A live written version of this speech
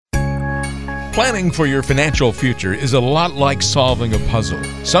Planning for your financial future is a lot like solving a puzzle.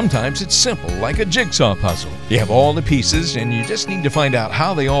 Sometimes it's simple, like a jigsaw puzzle. You have all the pieces and you just need to find out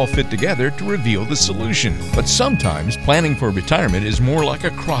how they all fit together to reveal the solution. But sometimes planning for retirement is more like a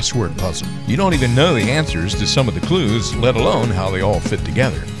crossword puzzle. You don't even know the answers to some of the clues, let alone how they all fit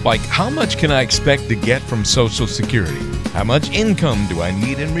together. Like, how much can I expect to get from Social Security? How much income do I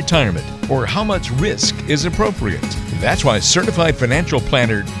need in retirement? Or how much risk is appropriate? That's why certified financial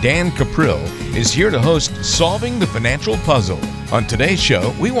planner Dan Caprill is here to host Solving the Financial Puzzle. On today's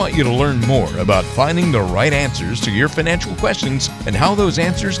show, we want you to learn more about finding the right answers to your financial questions and how those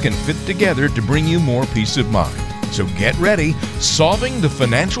answers can fit together to bring you more peace of mind. So get ready. Solving the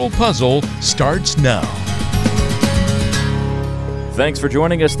Financial Puzzle starts now. Thanks for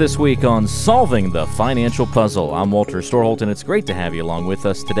joining us this week on Solving the Financial Puzzle. I'm Walter Storholt, and it's great to have you along with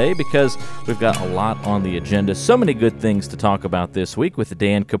us today because we've got a lot on the agenda. So many good things to talk about this week with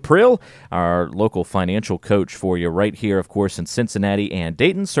Dan Caprill, our local financial coach for you right here, of course, in Cincinnati and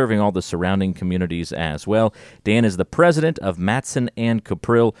Dayton, serving all the surrounding communities as well. Dan is the president of Matson and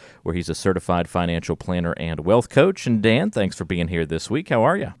Caprill, where he's a certified financial planner and wealth coach. And Dan, thanks for being here this week. How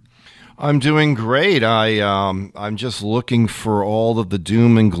are you? I'm doing great. I'm just looking for all of the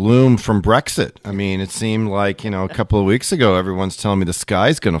doom and gloom from Brexit. I mean, it seemed like, a couple of weeks ago, everyone's telling me the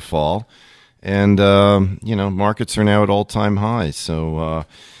sky's going to fall. And, markets are now at all-time highs. So,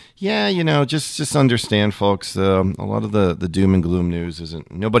 just understand, folks, a lot of the doom and gloom news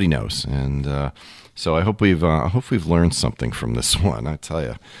nobody knows. And so I hope we've learned something from this one. I tell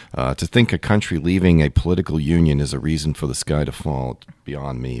you, to think a country leaving a political union is a reason for the sky to fall, it's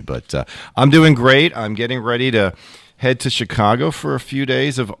beyond me. But I'm doing great. I'm getting ready to head to Chicago for a few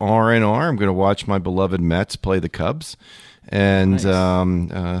days of R&R. I'm going to watch my beloved Mets play the Cubs and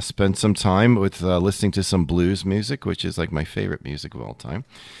nice. Spend some time with listening to some blues music, which is like my favorite music of all time.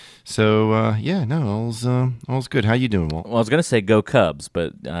 So, all's good. How you doing, Walt? Well, I was going to say go Cubs,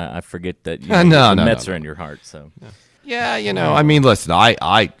 but I forget that the Mets are in your heart. So, yeah, I mean, listen,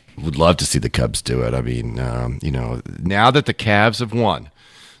 I would love to see the Cubs do it. I mean, now that the Cavs have won,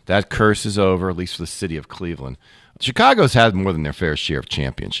 that curse is over, at least for the city of Cleveland. Chicago's had more than their fair share of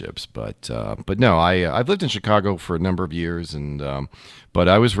championships, but no, I've lived in Chicago for a number of years, and but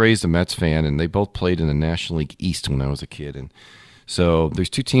I was raised a Mets fan, and they both played in the National League East when I was a kid, and so there's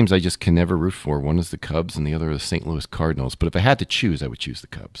two teams I just can never root for. One is the Cubs, and the other is the St. Louis Cardinals. But if I had to choose, I would choose the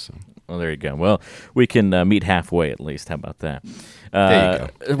Cubs. So. Well, there you go. Well, we can meet halfway at least. How about that? There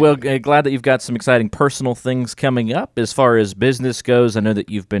you go. Well, glad that you've got some exciting personal things coming up. As far as business goes, I know that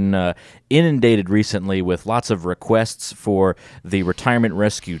you've been inundated recently with lots of requests for the Retirement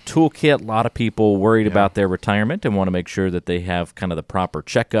Rescue Toolkit. A lot of people worried about their retirement and want to make sure that they have kind of the proper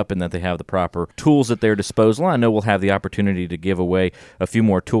checkup and that they have the proper tools at their disposal. I know we'll have the opportunity to give away a few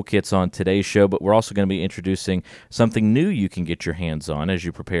more toolkits on today's show, but we're also going to be introducing something new you can get your hands on as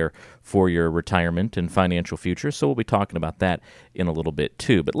you prepare for your retirement and financial future. So we'll be talking about that in a little bit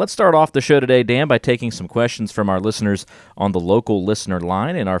too. But let's start off the show today, Dan, by taking some questions from our listeners on the local listener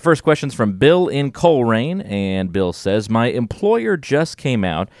line. And our first question's from Bill in Coleraine, and Bill says, my employer just came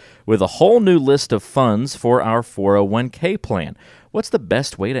out with a whole new list of funds for our 401k plan. What's the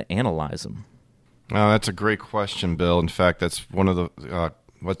best way to analyze them? That's a great question, Bill. In fact, that's one of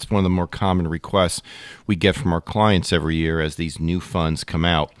the more common requests we get from our clients every year as these new funds come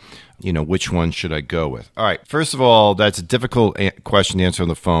out. Which one should I go with? All right. First of all, that's a difficult question to answer on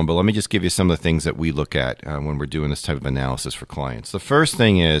the phone, but let me just give you some of the things that we look at when we're doing this type of analysis for clients. The first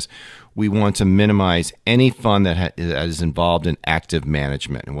thing is we want to minimize any fund that is involved in active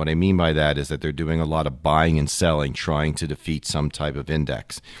management. And what I mean by that is that they're doing a lot of buying and selling, trying to defeat some type of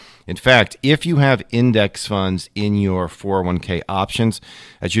index. In fact, if you have index funds in your 401k options,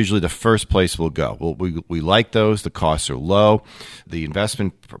 that's usually the first place we'll go. We like those. The costs are low. The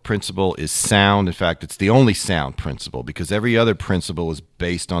investment principle is sound. In fact, it's the only sound principle because every other principle is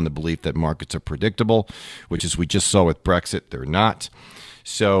based on the belief that markets are predictable, which is we just saw with Brexit, they're not.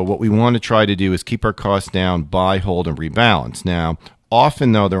 So what we want to try to do is keep our costs down, buy, hold, and rebalance. Now,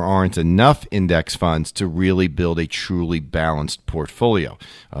 often, though, there aren't enough index funds to really build a truly balanced portfolio.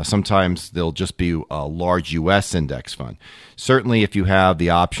 Sometimes they'll just be a large U.S. index fund. Certainly, if you have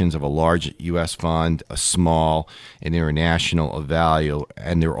the options of a large U.S. fund, a small, an international, a value,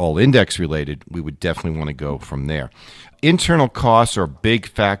 and they're all index related, we would definitely want to go from there. Internal costs are a big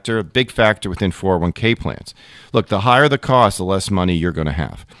factor within 401k plans. Look, the higher the cost, the less money you're going to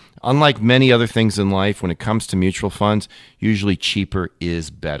have. Unlike many other things in life, when it comes to mutual funds, usually cheaper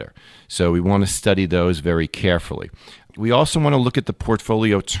is better. So we want to study those very carefully. We also want to look at the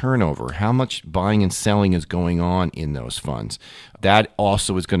portfolio turnover, how much buying and selling is going on in those funds. That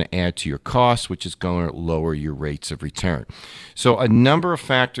also is going to add to your costs, which is going to lower your rates of return. So a number of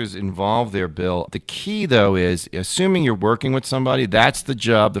factors involved there, Bill. The key, though, is assuming you're working with somebody, that's the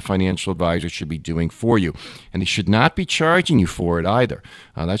job the financial advisor should be doing for you. And they should not be charging you for it either.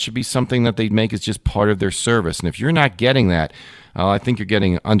 That should be something that they make as just part of their service. And if you're not getting that, I think you're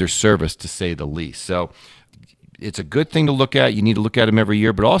getting underserviced, to say the least. So it's a good thing to look at. You need to look at them every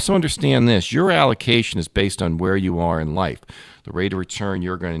year, but also understand this. Your allocation is based on where you are in life, the rate of return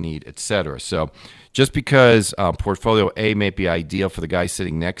you're going to need, et cetera. So just because portfolio A may be ideal for the guy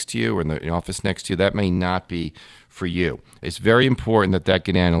sitting next to you or in the office next to you, that may not be for you. It's very important that that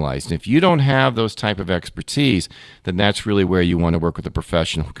get analyzed. And if you don't have those type of expertise, then that's really where you want to work with a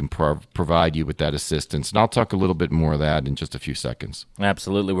professional who can provide you with that assistance. And I'll talk a little bit more of that in just a few seconds.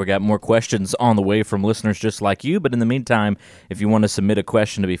 Absolutely. We've got more questions on the way from listeners just like you. But in the meantime, if you want to submit a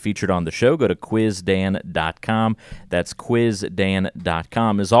question to be featured on the show, go to quizdan.com. That's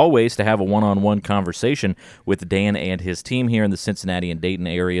quizdan.com. As always, to have a one-on-one conversation with Dan and his team here in the Cincinnati and Dayton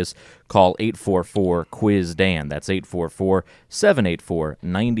areas, call 844-QUIZ-DAN. That's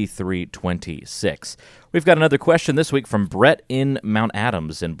 844-784-9326. We've got another question this week from Brett in Mount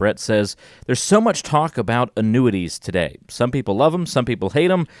Adams, and Brett says, there's so much talk about annuities today. Some people love them, some people hate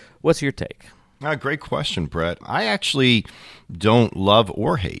them. What's your take? Great question, Brett. I actually don't love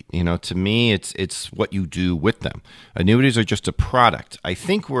or hate. To me, it's what you do with them. Annuities are just a product. I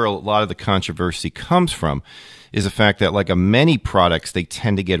think where a lot of the controversy comes from is the fact that, like many products, they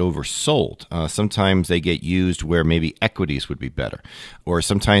tend to get oversold. Sometimes they get used where maybe equities would be better. Or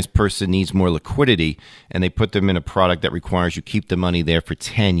sometimes person needs more liquidity, and they put them in a product that requires you keep the money there for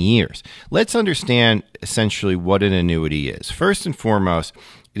 10 years. Let's understand essentially what an annuity is. First and foremost,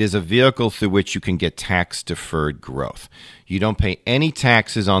 it is a vehicle through which you can get tax-deferred growth. You don't pay any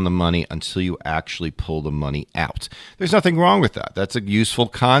taxes on the money until you actually pull the money out. There's nothing wrong with that. That's a useful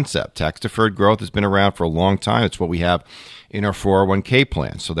concept. Tax-deferred growth has been around for a long time. It's what we have in our 401k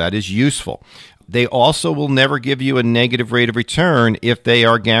plan, so that is useful. They also will never give you a negative rate of return if they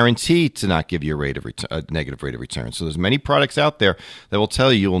are guaranteed to not give you a negative rate of return. So there's many products out there that will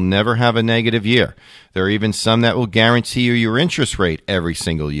tell you will never have a negative year. There are even some that will guarantee you your interest rate every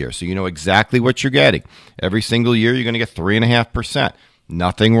single year. So you know exactly what you're getting. Every single year you're going to get 3.5%.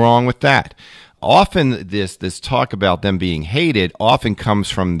 Nothing wrong with that. Often this talk about them being hated often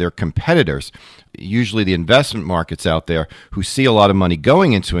comes from their competitors, usually the investment markets out there, who see a lot of money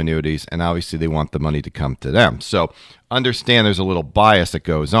going into annuities, and obviously they want the money to come to them. So understand there's a little bias that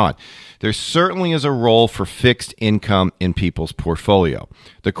goes on. There certainly is a role for fixed income in people's portfolio.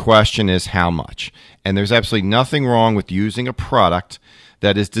 The question is how much. And there's absolutely nothing wrong with using a product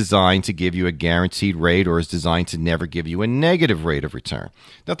that is designed to give you a guaranteed rate or is designed to never give you a negative rate of return.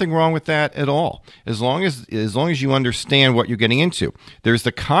 Nothing wrong with that at all, as long as you understand what you're getting into. There's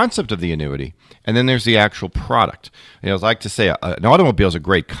the concept of the annuity, and then there's the actual product. I like to say an automobile is a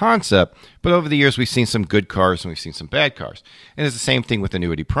great concept, but over the years we've seen some good cars and we've seen some bad cars. And it's the same thing with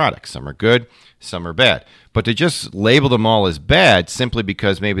annuity products. Some are good, some are bad. But to just label them all as bad simply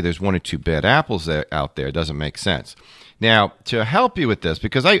because maybe there's one or two bad apples out there doesn't make sense. Now, to help you with this,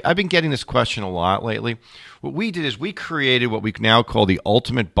 because I've been getting this question a lot lately, what we did is we created what we now call the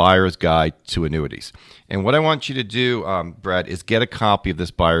Ultimate Buyer's Guide to Annuities. And what I want you to do, Brett, is get a copy of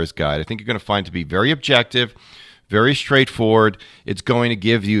this Buyer's Guide. I think you're going to find it to be very objective, very straightforward. It's going to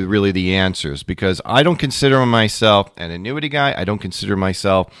give you really the answers, because I don't consider myself an annuity guy. I don't consider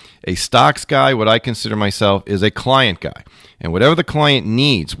myself a stocks guy. What I consider myself is a client guy. And whatever the client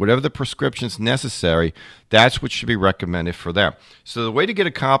needs, whatever the prescription's necessary, that's what should be recommended for them. So the way to get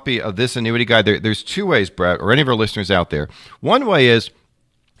a copy of this annuity guide, there's two ways, Brett, or any of our listeners out there. One way is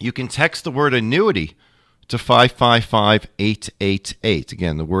you can text the word annuity to 555-888.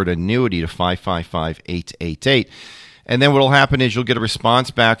 Again, the word annuity to 555-888. And then what will happen is you'll get a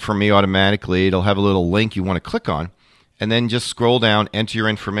response back from me automatically. It'll have a little link you want to click on. And then just scroll down, enter your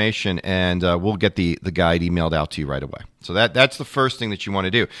information, and we'll get the guide emailed out to you right away. So that's the first thing that you want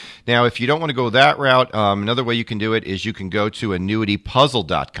to do. Now, if you don't want to go that route, another way you can do it is you can go to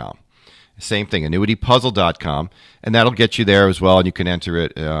annuitypuzzle.com. Same thing, annuitypuzzle.com, and that'll get you there as well, and you can enter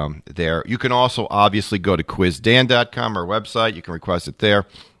it there. You can also obviously go to quizdan.com, our website. You can request it there.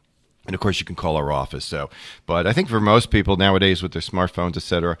 And, of course, you can call our office. But I think for most people nowadays with their smartphones, et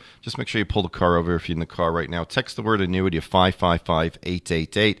cetera, just make sure you pull the car over if you're in the car right now. Text the word annuity to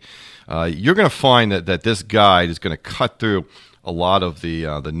 555-888. You're going to find that this guide is going to cut through a lot of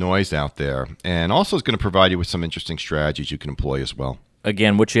the noise out there, and also is going to provide you with some interesting strategies you can employ as well.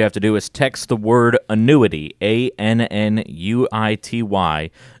 Again, what you have to do is text the word annuity, ANNUITY,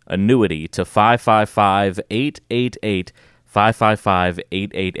 annuity, to 555-888,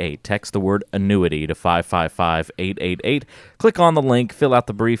 555-888. Text the word annuity to 555-888. Click on the link, fill out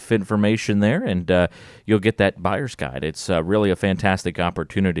the brief information there, and you'll get that buyer's guide. It's really a fantastic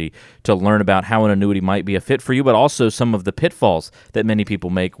opportunity to learn about how an annuity might be a fit for you, but also some of the pitfalls that many people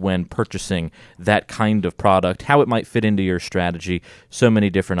make when purchasing that kind of product, how it might fit into your strategy. So many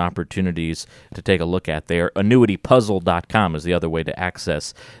different opportunities to take a look at there. AnnuityPuzzle.com is the other way to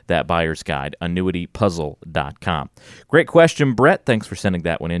access that buyer's guide, AnnuityPuzzle.com. Great question, Brett. Thanks for sending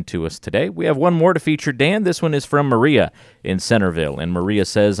that one in to us today. We have one more to feature, Dan. This one is from Maria in Centerville, and Maria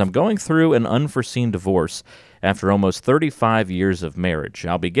says, I'm going through an unforeseen divorce after almost 35 years of marriage.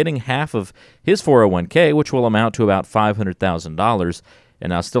 I'll be getting half of his 401k, which will amount to about $500,000,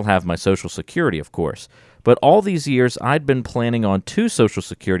 and I'll still have my Social Security, of course. But all these years, I'd been planning on 2 Social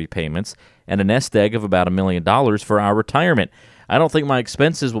Security payments and a nest egg of about $1 million for our retirement. I don't think my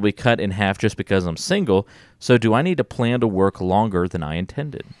expenses will be cut in half just because I'm single, so do I need to plan to work longer than I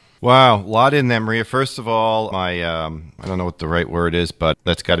intended? Wow, a lot in there, Maria. First of all, I don't know what the right word is, but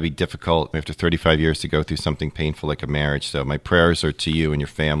that's got to be difficult after 35 years to go through something painful like a marriage. So my prayers are to you and your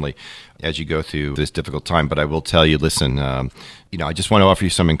family as you go through this difficult time. But I will tell you, listen, I just want to offer you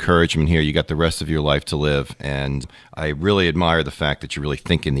some encouragement here. You got the rest of your life to live, and I really admire the fact that you're really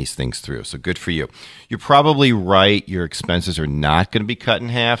thinking these things through. So good for you. You're probably right. Your expenses are not going to be cut in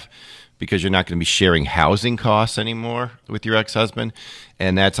half, because you're not going to be sharing housing costs anymore with your ex-husband,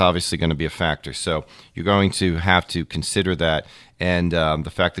 and that's obviously going to be a factor. So you're going to have to consider that, and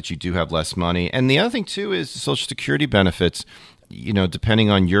the fact that you do have less money. And the other thing, too, is Social Security benefits. Depending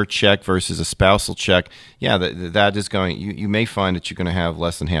on your check versus a spousal check, that is going. You may find that you're going to have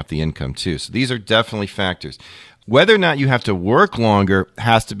less than half the income, too. So these are definitely factors. Whether or not you have to work longer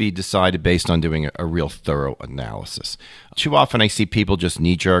has to be decided based on doing a real thorough analysis. Too often I see people just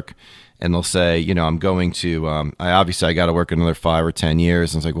knee-jerk, and they'll say, I'm going to, I got to work another 5 or 10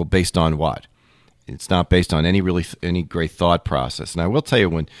 years. And it's like, well, based on what? It's not based on any great thought process. And I will tell you,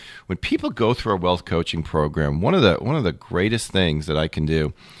 when people go through our wealth coaching program, one of the greatest things that I can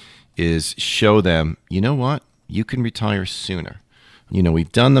do is show them, you know what? You can retire sooner.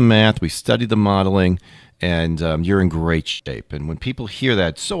 We've done the math, we've studied the modeling, and you're in great shape. And when people hear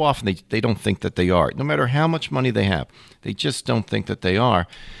that, so often they don't think that they are. No matter how much money they have, they just don't think that they are.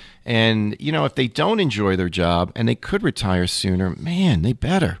 And, if they don't enjoy their job and they could retire sooner, man, they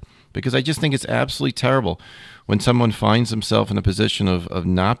better. Because I just think it's absolutely terrible when someone finds themselves in a position of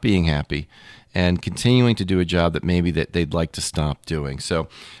not being happy and continuing to do a job that maybe that they'd like to stop doing. So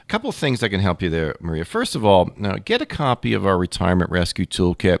a couple of things that can help you there, Maria. First of all, now get a copy of our Retirement Rescue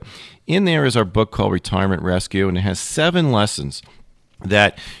Toolkit. In there is our book called Retirement Rescue, and it has 7 lessons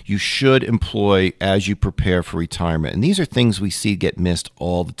that you should employ as you prepare for retirement. And these are things we see get missed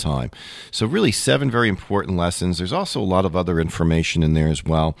all the time. So really 7 very important lessons. There's also a lot of other information in there as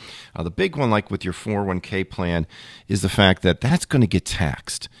well. The big one, like with your 401k plan, is the fact that that's going to get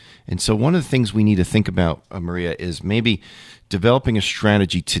taxed. And so one of the things we need to think about, Maria, is maybe developing a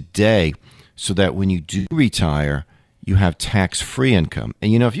strategy today so that when you do retire, you have tax-free income.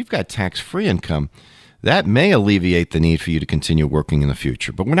 And if you've got tax-free income, that may alleviate the need for you to continue working in the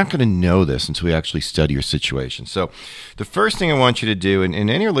future. But we're not going to know this until we actually study your situation. So the first thing I want you to do, and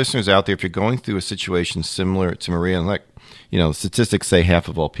any of your listeners out there, if you're going through a situation similar to Maria, and the statistics say half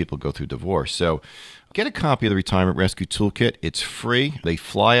of all people go through divorce. So get a copy of the Retirement Rescue Toolkit. It's free. They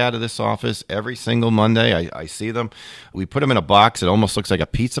fly out of this office every single Monday. I see them. We put them in a box. It almost looks like a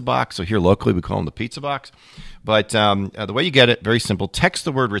pizza box. So here locally, we call them the pizza box. But the way you get it, very simple. Text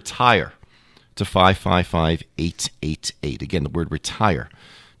the word retire to 555-888. Again, the word retire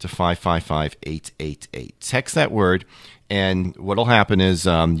to 555-888. Text that word, and what'll happen is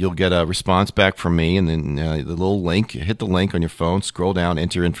you'll get a response back from me, and then the little link. You hit the link on your phone, scroll down,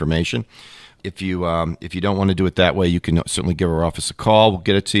 enter information. If you don't want to do it that way, you can certainly give our office a call. We'll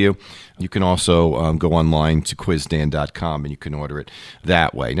get it to you. You can also go online to quizdan.com, and you can order it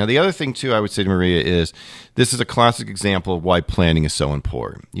that way. Now, the other thing, too, I would say to Maria is this is a classic example of why planning is so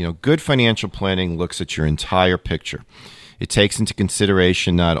important. Good financial planning looks at your entire picture. It takes into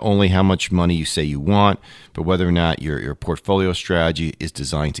consideration not only how much money you say you want, but whether or not your portfolio strategy is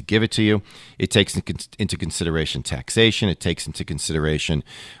designed to give it to you. It takes into consideration taxation. It takes into consideration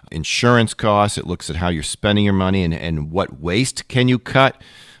insurance costs. It looks at how you're spending your money and what waste can you cut.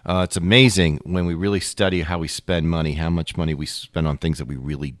 It's amazing when we really study how we spend money, how much money we spend on things that we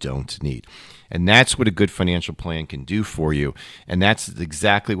really don't need. And that's what a good financial plan can do for you. And that's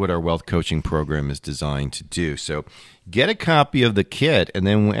exactly what our wealth coaching program is designed to do. So get a copy of the kit, and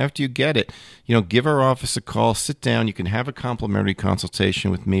then after you get it, give our office a call, sit down. You can have a complimentary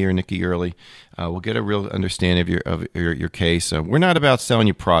consultation with me or Nikki Early. We'll get a real understanding of your case. We're not about selling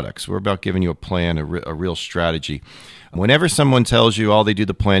you products. We're about giving you a plan, a real strategy. Whenever someone tells you, they do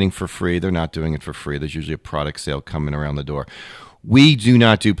the planning for free, they're not doing it for free. There's usually a product sale coming around the door. We do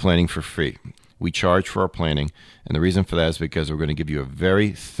not do planning for free. We charge for our planning, and the reason for that is because we're going to give you a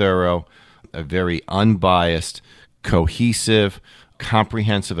very thorough, a very unbiased, cohesive,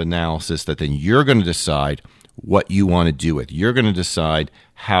 comprehensive analysis that then you're going to decide what you want to do with. You're going to decide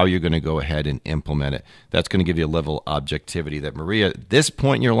how you're going to go ahead and implement it. That's going to give you a level of objectivity that, Maria, at this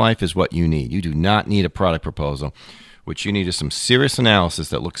point in your life is what you need. You do not need a product proposal. What you need is some serious analysis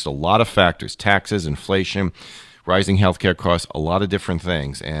that looks at a lot of factors: taxes, inflation, rising healthcare costs, a lot of different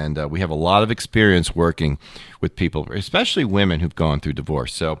things. And we have a lot of experience working with people, especially women who've gone through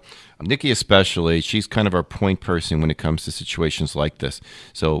divorce. So Nikki especially, she's kind of our point person when it comes to situations like this.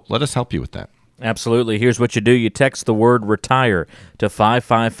 So let us help you with that. Absolutely. Here's what you do. You text the word RETIRE to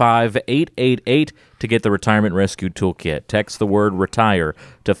 555-888 to get the Retirement Rescue Toolkit. Text the word RETIRE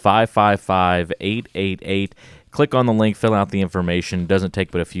to 555-888. Click on the link, fill out the information. Doesn't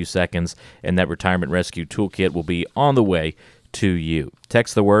take but a few seconds, and that Retirement Rescue Toolkit will be on the way to you.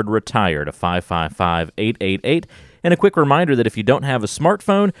 Text the word RETIRE to 555-888. And a quick reminder that if you don't have a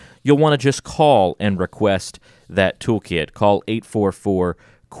smartphone, you'll want to just call and request that toolkit. Call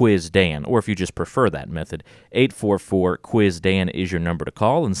 844-QUIZ-DAN, or if you just prefer that method, 844-QUIZ-DAN is your number to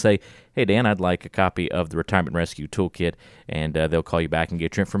call and say, "Hey, Dan, I'd like a copy of the Retirement Rescue Toolkit," and they'll call you back and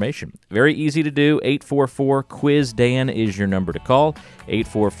get your information. Very easy to do. 844-QUIZ-DAN is your number to call,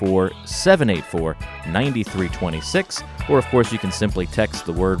 844-784-9326, or, of course, you can simply text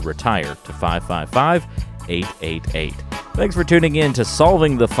the word RETIRE to 555-888. Thanks for tuning in to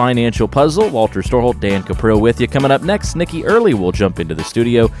Solving the Financial Puzzle. Walter Storholt, Dan Caprill with you. Coming up next, Nikki Early will jump into the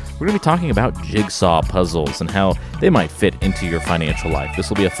studio. We're going to be talking about jigsaw puzzles and how they might fit into your financial life. This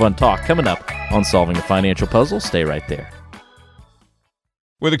will be a fun talk coming up on Solving the Financial Puzzle. Stay right there.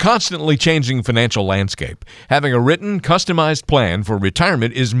 With a constantly changing financial landscape, having a written, customized plan for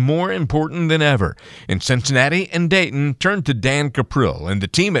retirement is more important than ever. In Cincinnati and Dayton, turn to Dan Caprill and the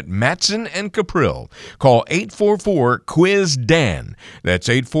team at Matson and Caprill. Call 844-QUIZ-DAN. That's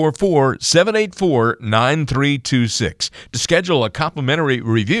 844-784-9326 to schedule a complimentary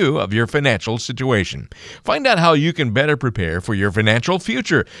review of your financial situation. Find out how you can better prepare for your financial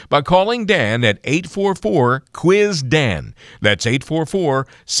future by calling Dan at 844-QUIZ-DAN. That's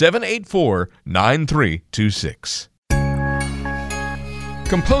 844-784-9326.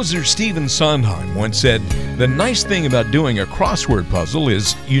 Composer Stephen Sondheim once said, "The nice thing about doing a crossword puzzle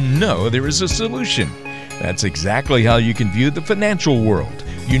is there is a solution." That's exactly how you can view the financial world.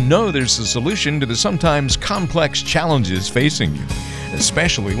 There's a solution to the sometimes complex challenges facing you,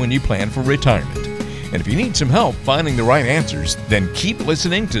 especially when you plan for retirement. And if you need some help finding the right answers, then keep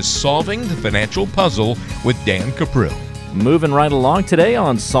listening to Solving the Financial Puzzle with Dan Caprill. Moving right along today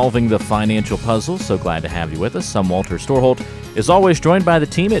on Solving the Financial Puzzle. So glad to have you with us. I'm Walter Storholt, as always, joined by the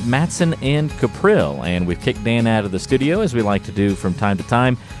team at Matson and Caprill. And we've kicked Dan out of the studio, as we like to do from time to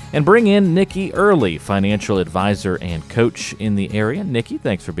time, and bring in Nikki Early, financial advisor and coach in the area. Nikki,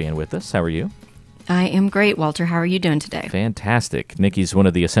 thanks for being with us. How are you? I am great, Walter. How are you doing today? Fantastic. Nikki's one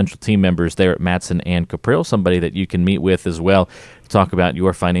of the essential team members there at Matson and Caprill, somebody that you can meet with as well to talk about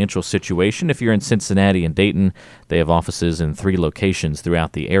your financial situation. If you're in Cincinnati and Dayton, they have offices in 3 locations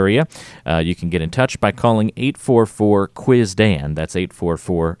throughout the area. You can get in touch by calling 844-QUIZ-DAN. That's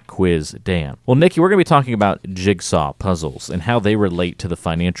 844-QUIZ-DAN. Well, Nikki, we're going to be talking about jigsaw puzzles and how they relate to the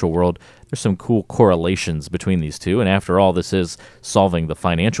financial world. There's some cool correlations between these two, and after all, this is solving the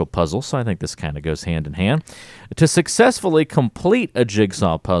financial puzzle, so I think this kind of goes hand in hand. To successfully complete a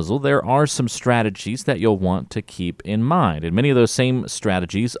jigsaw puzzle, there are some strategies that you'll want to keep in mind, and many of those same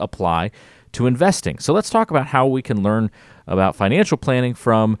strategies apply to investing. So let's talk about how we can learn about financial planning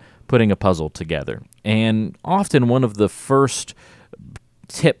from putting a puzzle together. And often one of the first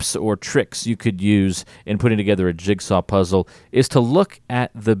tips or tricks you could use in putting together a jigsaw puzzle is to look at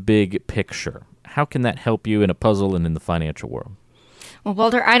the big picture. How can that help you in a puzzle and in the financial world? Well,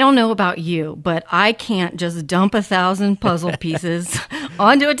 Walter, I don't know about you, but I can't just dump 1,000 puzzle pieces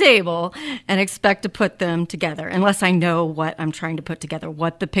onto a table and expect to put them together unless I know what I'm trying to put together,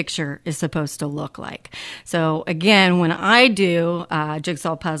 what the picture is supposed to look like. So again, when I do a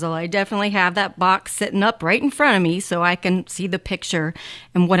jigsaw puzzle, I definitely have that box sitting up right in front of me so I can see the picture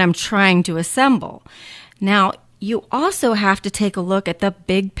and what I'm trying to assemble. Now, you also have to take a look at the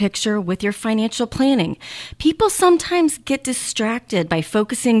big picture with your financial planning. People sometimes get distracted by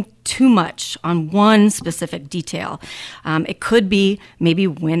focusing too much on one specific detail. It could be maybe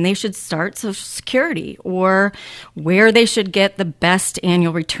when they should start Social Security or where they should get the best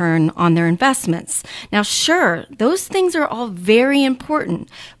annual return on their investments. Now, sure, those things are all very important,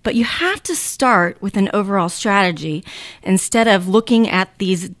 but you have to start with an overall strategy instead of looking at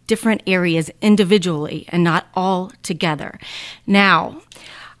these different areas individually and not all together. Now,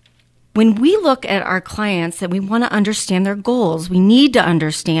 when we look at our clients and we want to understand their goals, we need to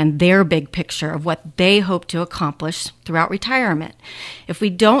understand their big picture of what they hope to accomplish throughout retirement. If we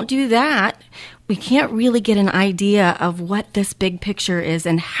don't do that, we can't really get an idea of what this big picture is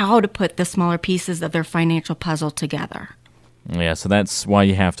and how to put the smaller pieces of their financial puzzle together. Yeah, so that's why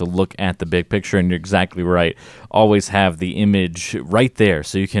you have to look at the big picture, and you're exactly right. Always have the image right there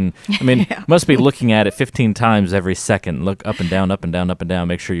so you can, Yeah. must be looking at it 15 times every second. Look up and down, up and down, up and down.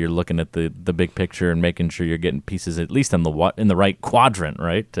 Make sure you're looking at the big picture and making sure you're getting pieces at least in the right quadrant,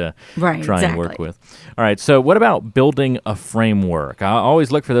 right? To Right, try and exactly. work with. All right, so what about building a framework? I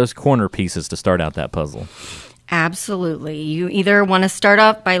always look for those corner pieces to start out that puzzle. Absolutely. You either want to start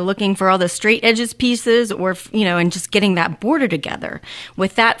off by looking for all the straight edges pieces or, and just getting that border together.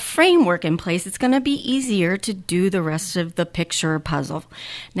 With that framework in place, it's going to be easier to do the rest of the picture or puzzle.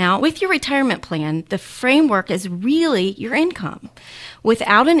 Now, with your retirement plan, the framework is really your income.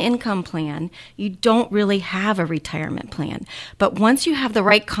 Without an income plan, you don't really have a retirement plan. But once you have the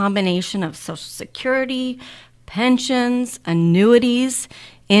right combination of Social Security, pensions, annuities,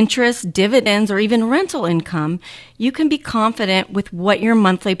 interest, dividends, or even rental income, you can be confident with what your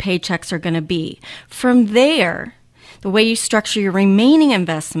monthly paychecks are going to be. From there, the way you structure your remaining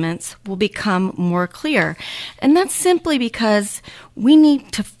investments will become more clear. And that's simply because we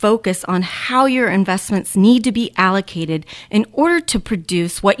need to focus on how your investments need to be allocated in order to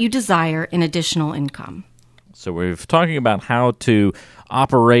produce what you desire in additional income. So we're talking about how to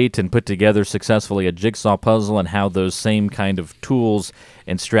operate and put together successfully a jigsaw puzzle and how those same kind of tools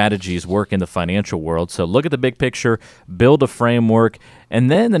and strategies work in the financial world. So look at the big picture, build a framework,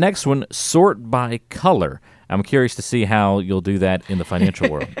 and then the next one, sort by color. I'm curious to see how you'll do that in the financial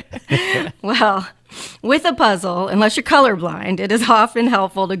world. Well, with a puzzle, unless you're colorblind, it is often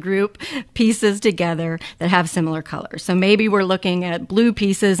helpful to group pieces together that have similar colors. So maybe we're looking at blue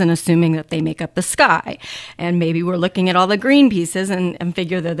pieces and assuming that they make up the sky. And maybe we're looking at all the green pieces and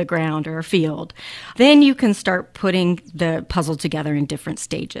figure they're the ground or a field. Then you can start putting the puzzle together in different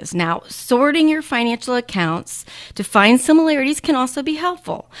stages. Now, sorting your financial accounts to find similarities can also be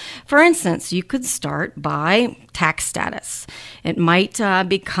helpful. For instance, you could start by tax status. It might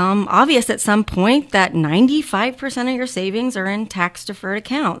become obvious at some point that 95% of your savings are in tax-deferred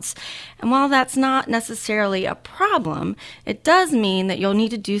accounts. And while that's not necessarily a problem, it does mean that you'll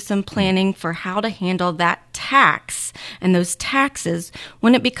need to do some planning for how to handle that tax and those taxes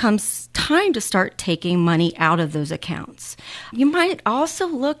when it becomes time to start taking money out of those accounts. You might also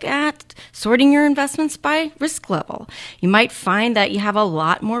look at sorting your investments by risk level. You might find that you have a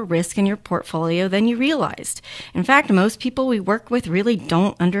lot more risk in your portfolio than you realized. In fact, most people we work with really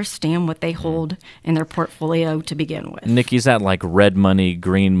don't understand what they hold in their portfolio to begin with. Nikki, is that like red money,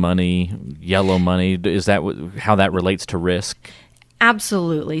 green money, yellow money? Is that how that relates to risk?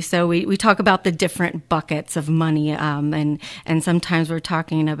 Absolutely. So we talk about the different buckets of money, and sometimes we're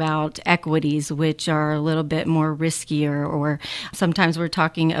talking about equities, which are a little bit more riskier, or sometimes we're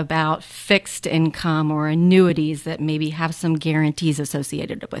talking about fixed income or annuities that maybe have some guarantees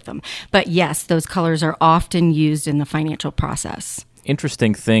associated with them. But yes, those colors are often used in the financial process.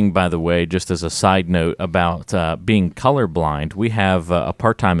 Interesting thing, by the way, just as a side note about being colorblind, we have a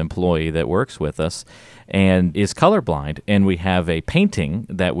part-time employee that works with us and is colorblind, and we have a painting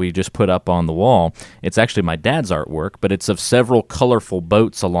that we just put up on the wall. It's actually my dad's artwork, but it's of several colorful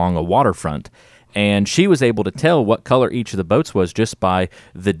boats along a waterfront. And she was able to tell what color each of the boats was just by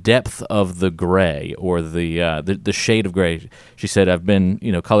the depth of the gray or the shade of gray. She said, "I've been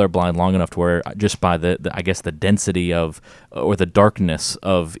colorblind long enough to where just by the I guess the density of or the darkness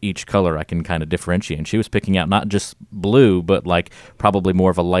of each color I can kind of differentiate." And she was picking out not just blue, but like probably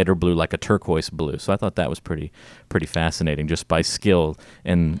more of a lighter blue, like a turquoise blue. So I thought that was pretty fascinating. Just by skill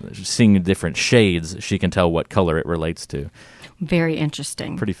and seeing the different shades, she can tell what color it relates to. Very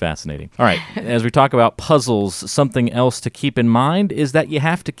interesting. Pretty fascinating. All right, as we talk about puzzles, something else to keep in mind is that you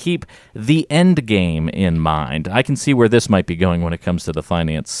have to keep the end game in mind. I can see where this might be going when it comes to the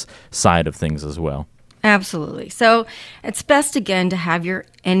finance side of things as well. Absolutely. So it's best, again, to have your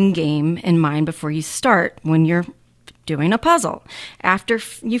end game in mind before you start when you're doing a puzzle. After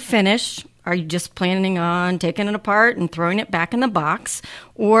you finish Are you just planning on taking it apart and throwing it back in the box,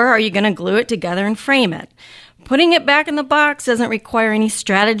 or are you going to glue it together and frame it? Putting it back in the box doesn't require any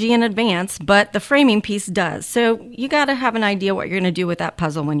strategy in advance, but the framing piece does. So you got to have an idea what you're going to do with that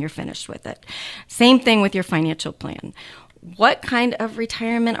puzzle when you're finished with it. Same thing with your financial plan. What kind of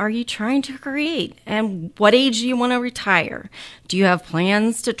retirement are you trying to create? And what age do you want to retire? Do you have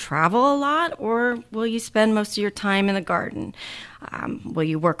plans to travel a lot, or will you spend most of your time in the garden? Will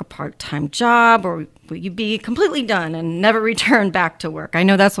you work a part-time job, or will you be completely done and never return back to work? I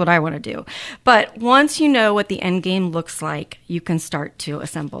know that's what I want to do. But once you know what the end game looks like, you can start to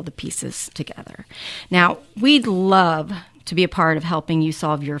assemble the pieces together. Now, we'd love to be a part of helping you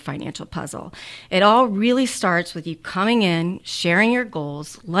solve your financial puzzle. It all really starts with you coming in, sharing your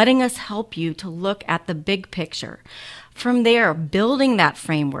goals, letting us help you to look at the big picture. From there, building that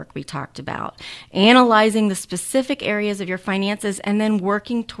framework we talked about, analyzing the specific areas of your finances, and then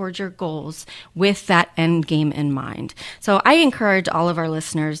working towards your goals with that end game in mind. So I encourage all of our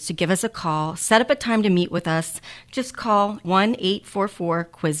listeners to give us a call, set up a time to meet with us. Just call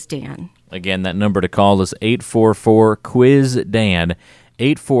 1-844-QUIZ-DAN. Again, that number to call is 844-QUIZ-DAN,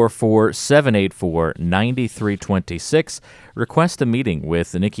 844-784-9326. Request a meeting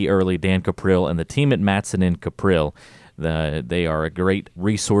with Nikki Early, Dan Caprill, and the team at Mattson and Caprill. They are a great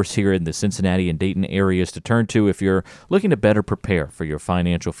resource here in the Cincinnati and Dayton areas to turn to if you're looking to better prepare for your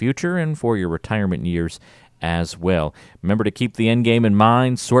financial future and for your retirement years as well. Remember to keep the end game in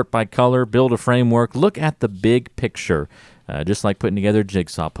mind, sort by color, build a framework, look at the big picture. Just like putting together a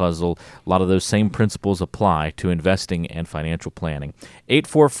jigsaw puzzle, a lot of those same principles apply to investing and financial planning.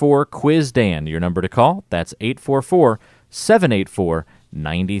 844-QUIZ-DAN, your number to call. That's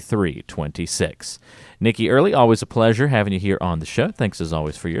 844-784-9326. Nikki Early, always a pleasure having you here on the show. Thanks as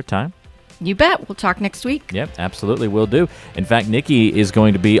always for your time. You bet. We'll talk next week. Yep, absolutely, will do. In fact, Nikki is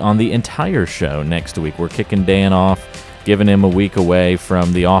going to be on the entire show next week. We're kicking Dan off, giving him a week away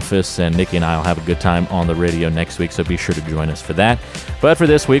from the office, and Nikki and I will have a good time on the radio next week, so be sure to join us for that. But for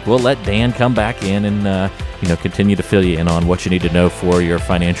this week, we'll let Dan come back in and continue to fill you in on what you need to know for your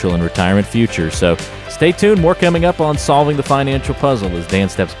financial and retirement future. So stay tuned. More coming up on Solving the Financial Puzzle as Dan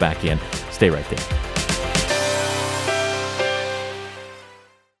steps back in. Stay right there.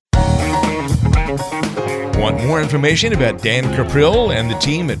 Want more information about Dan Caprill and the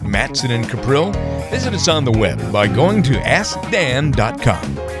team at Mattson and Caprill? Visit us on the web by going to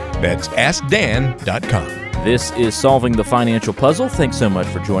AskDan.com. That's AskDan.com. This is Solving the Financial Puzzle. Thanks so much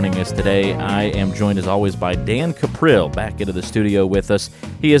for joining us today. I am joined, as always, by Dan Caprill back into the studio with us.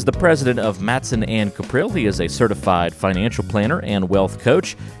 He is the president of Mattson and Caprill. He is a certified financial planner and wealth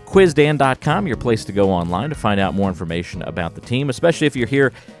coach. QuizDan.com, your place to go online to find out more information about the team, especially if you're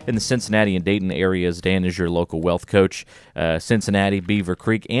here in the Cincinnati and Dayton areas. Dan is your local wealth coach. Cincinnati, Beaver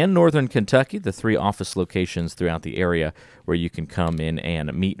Creek, and Northern Kentucky, the 3 office locations throughout the area where you can come in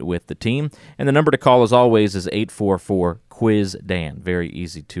and meet with the team. And the number to call, as always, is 844-QUIZ-DAN. Very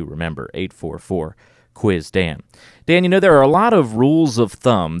easy to remember, 844-QUIZ-DAN. Dan, there are a lot of rules of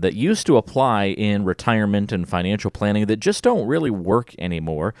thumb that used to apply in retirement and financial planning that just don't really work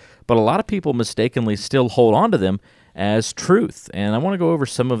anymore, but a lot of people mistakenly still hold on to them as truth. And I want to go over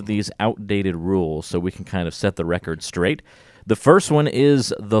some of these outdated rules so we can kind of set the record straight. The first one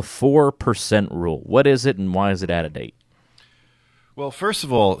is the 4% rule. What is it and why is it out of date? Well, first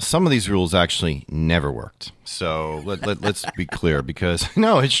of all, some of these rules actually never worked. So let's be clear, because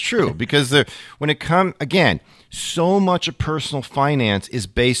no, it's true. Because when it comes, again, so much of personal finance is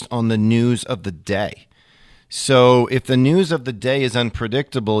based on the news of the day. So if the news of the day is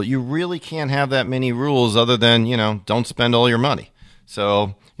unpredictable, you really can't have that many rules other than, don't spend all your money.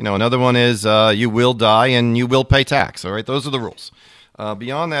 So, another one is you will die and you will pay tax. All right, those are the rules.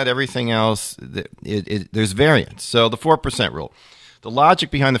 Beyond that, everything else, there's variance. So the 4% rule. The logic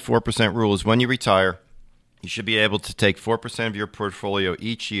behind the 4% rule is when you retire, you should be able to take 4% of your portfolio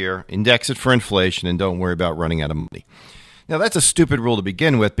each year, index it for inflation, and don't worry about running out of money. Now, that's a stupid rule to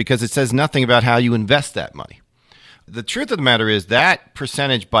begin with because it says nothing about how you invest that money. The truth of the matter is that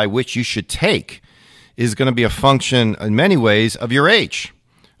percentage by which you should take is going to be a function in many ways of your age.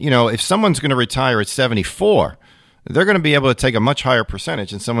 If someone's going to retire at 74, they're going to be able to take a much higher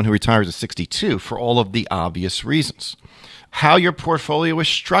percentage than someone who retires at 62 for all of the obvious reasons. How your portfolio is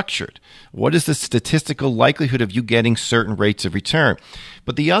structured. What is the statistical likelihood of you getting certain rates of return?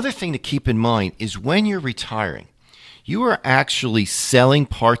 But the other thing to keep in mind is when you're retiring, you are actually selling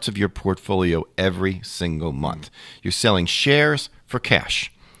parts of your portfolio every single month. You're selling shares for cash.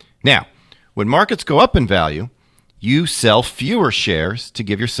 Now, when markets go up in value, you sell fewer shares to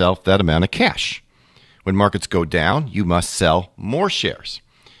give yourself that amount of cash. When markets go down, you must sell more shares.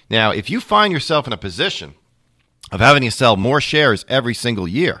 Now, if you find yourself in a position of having to sell more shares every single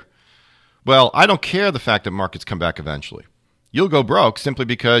year, well, I don't care the fact that markets come back eventually. You'll go broke simply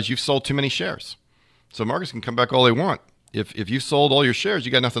because you've sold too many shares. So markets can come back all they want. If you've sold all your shares,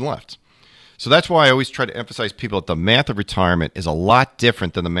 you got nothing left. So that's why I always try to emphasize people that the math of retirement is a lot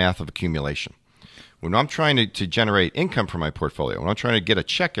different than the math of accumulation. When I'm trying to generate income for my portfolio, when I'm trying to get a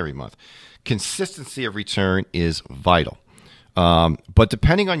check every month, consistency of return is vital. But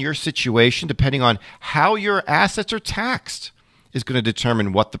depending on your situation, depending on how your assets are taxed, is going to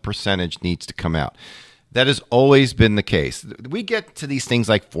determine what the percentage needs to come out. That has always been the case. We get to these things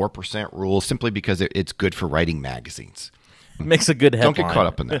like 4% rule simply because it's good for writing magazines. Makes a good headline. Don't get caught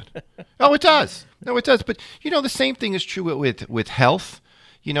up in that. Oh, it does. No, it does. But, the same thing is true with health.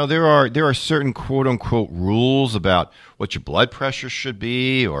 There are certain quote-unquote rules about what your blood pressure should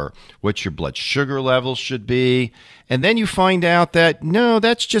be or what your blood sugar levels should be. And then you find out that, no,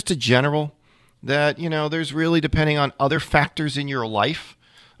 that's just a general. That, there's really, depending on other factors in your life,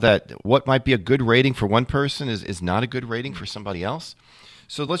 that what might be a good rating for one person is not a good rating for somebody else.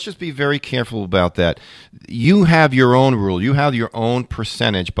 So let's just be very careful about that. You have your own rule. You have your own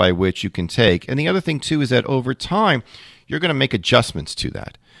percentage by which you can take. And the other thing, too, is that over time, you're going to make adjustments to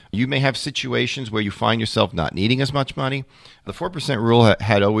that. You may have situations where you find yourself not needing as much money. The 4% rule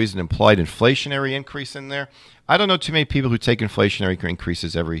had always an implied inflationary increase in there. I don't know too many people who take inflationary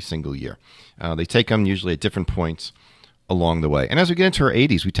increases every single year. They take them usually at different points along the way. And as we get into our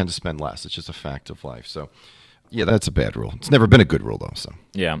 80s, we tend to spend less. It's just a fact of life. So, yeah, that's a bad rule. It's never been a good rule, though. So,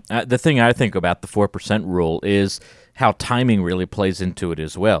 yeah, the thing I think about the 4% rule is how timing really plays into it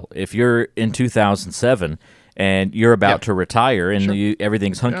as well. If you're in 2007 and you're about to retire and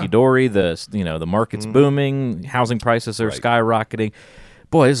everything's hunky dory, the market's booming, housing prices are skyrocketing.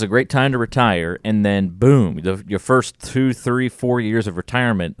 Boy, this is a great time to retire, and then boom, your first 2, 3, 4 years of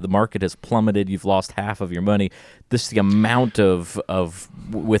retirement, the market has plummeted. You've lost half of your money. The amount of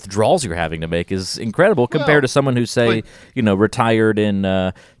withdrawals you're having to make is incredible compared to someone who, say, retired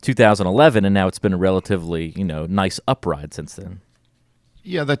in 2011, and now it's been a relatively nice upride since then.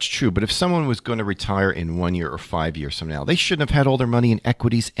 Yeah, that's true. But if someone was going to retire in 1 year or 5 years from now, they shouldn't have had all their money in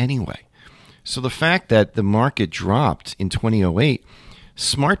equities anyway. So the fact that the market dropped in 2008,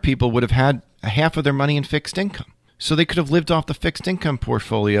 smart people would have had half of their money in fixed income. So they could have lived off the fixed income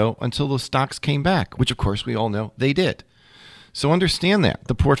portfolio until the stocks came back, which, of course, we all know they did. So understand that.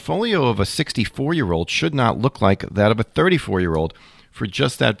 The portfolio of a 64-year-old should not look like that of a 34-year-old for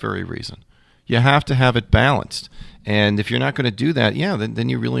just that very reason. You have to have it balanced. And if you're not going to do that, then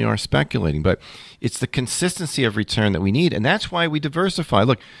you really are speculating. But it's the consistency of return that we need, and that's why we diversify.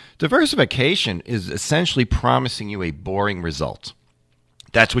 Look, diversification is essentially promising you a boring result.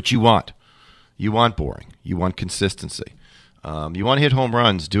 That's what you want. You want boring. You want consistency. You want to hit home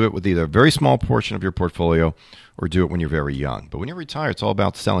runs. Do it with either a very small portion of your portfolio or do it when you're very young. But when you retire, it's all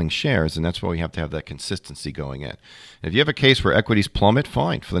about selling shares, and that's why we have to have that consistency going in. And if you have a case where equities plummet,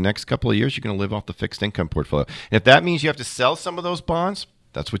 fine. For the next couple of years, you're going to live off the fixed income portfolio. And if that means you have to sell some of those bonds,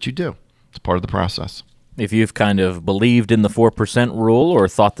 that's what you do. It's part of the process. If you've kind of believed in the 4% rule or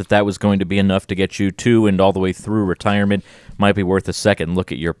thought that was going to be enough to get you to and all the way through retirement, might be worth a second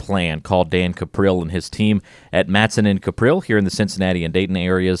look at your plan. Call Dan Caprill and his team at Matson & Caprill here in the Cincinnati and Dayton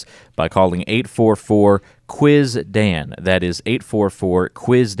areas by calling 844-QUIZ-DAN. That is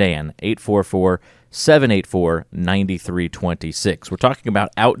 844-QUIZ-DAN, 844-784-9326. We're talking about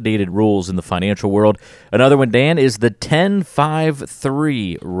outdated rules in the financial world. Another one, Dan, is the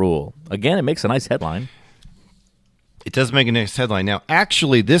 10-5-3 rule. Again, it makes a nice headline. It does make a nice headline. Now,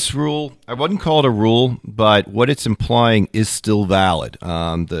 actually, this rule, I wouldn't call it a rule, but what it's implying is still valid.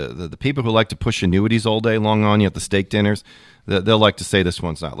 The people who like to push annuities all day long on you at the steak dinners, they'll like to say this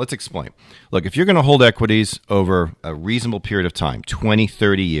one's not. Let's explain. Look, if you're going to hold equities over a reasonable period of time, 20,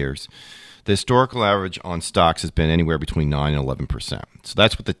 30 years, the historical average on stocks has been anywhere between 9 and 11%. So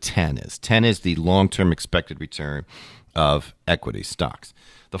that's what the 10 is. 10 is the long-term expected return of equity stocks.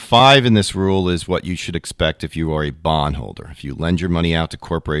 The 5 in this rule is what you should expect if you are a bondholder. If you lend your money out to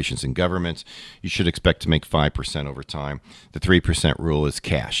corporations and governments, you should expect to make 5% over time. The 3% rule is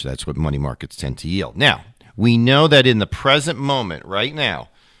cash. That's what money markets tend to yield. Now, we know that in the present moment, right now,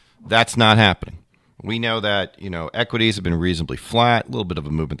 that's not happening. We know that, equities have been reasonably flat, a little bit of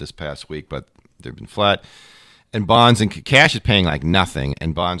a movement this past week, but they've been flat. And bonds and cash is paying like nothing,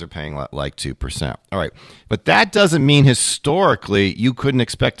 and bonds are paying like 2%. All right. But that doesn't mean historically you couldn't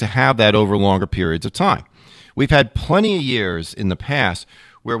expect to have that over longer periods of time. We've had plenty of years in the past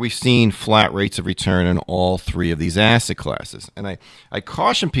where we've seen flat rates of return in all three of these asset classes. And I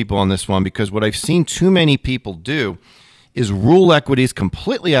caution people on this one because what I've seen too many people do is rule equities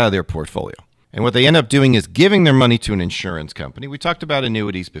completely out of their portfolio. And what they end up doing is giving their money to an insurance company. We talked about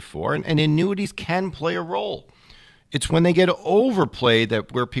annuities before, and annuities can play a role. It's when they get overplayed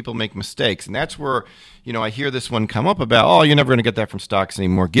that where people make mistakes. And that's where, I hear this one come up about, oh, you're never going to get that from stocks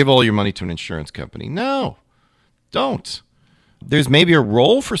anymore. Give all your money to an insurance company. No, don't. There's maybe a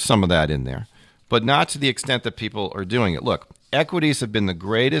role for some of that in there, but not to the extent that people are doing it. Look, equities have been the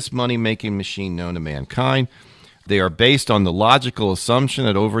greatest money-making machine known to mankind. They are based on the logical assumption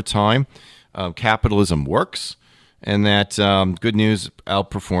that over time, capitalism works, and that good news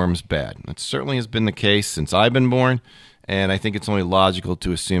outperforms bad. That certainly has been the case since I've been born, and I think it's only logical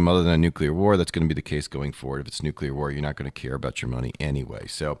to assume, other than a nuclear war, that's going to be the case going forward. If it's nuclear war, you're not going to care about your money anyway.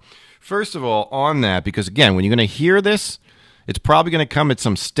 So, first of all, on that, because again, when you're going to hear this, it's probably going to come at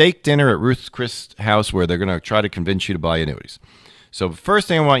some steak dinner at Ruth Chris house where they're going to try to convince you to buy annuities. So the first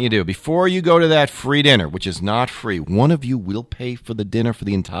thing I want you to do, before you go to that free dinner, which is not free, one of you will pay for the dinner for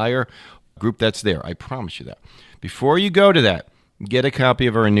the entire group that's there. I promise you that. Before you go to that, get a copy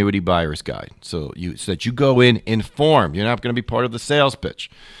of our Annuity Buyer's Guide so that you go in informed. You're not going to be part of the sales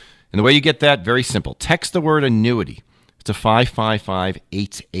pitch. And the way you get that, very simple. Text the word annuity to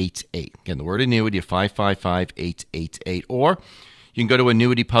 555-888. Again, the word annuity to 555-888. Or you can go to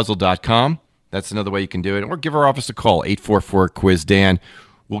annuitypuzzle.com. That's another way you can do it. Or give our office a call, 844-QUIZ-DAN.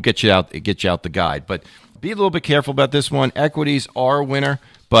 We'll get you out the guide. But be a little bit careful about this one. Equities are a winner,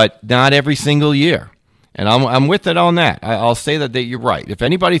 but not every single year. And I'm with it on that. I'll say that you're right. If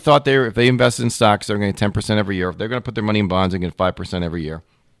anybody thought if they invested in stocks, they're going to get 10% every year. If they're going to put their money in bonds, they're going to get 5% every year.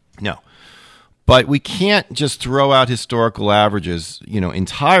 No. But we can't just throw out historical averages,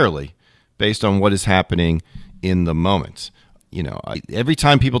 entirely based on what is happening in the moment. Every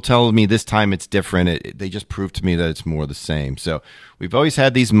time people tell me this time it's different, they just prove to me that it's more the same. So we've always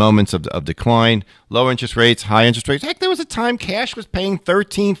had these moments of decline, low interest rates, high interest rates. Heck, there was a time cash was paying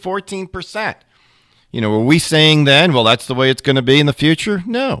 13, 14%. Were we saying then, well, that's the way it's going to be in the future?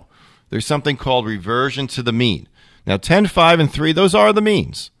 No. There's something called reversion to the mean. Now, 10, 5, and 3, those are the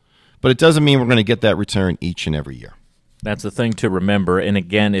means. But it doesn't mean we're going to get that return each and every year. That's the thing to remember. And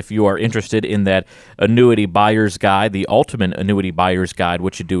again, if you are interested in that Annuity Buyer's Guide, the ultimate Annuity Buyer's Guide,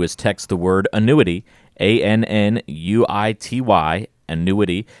 what you do is text the word annuity, ANNUITY,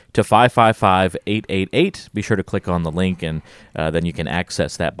 annuity, to 555-888. Be sure to click on the link, and then you can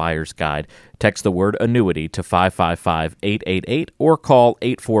access that buyer's guide. Text the word annuity to 555-888 or call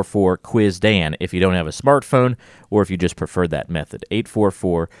 844-QUIZ-DAN if you don't have a smartphone or if you just prefer that method.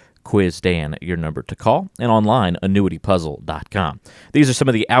 844-QUIZ-DAN, your number to call, and online, annuitypuzzle.com. These are some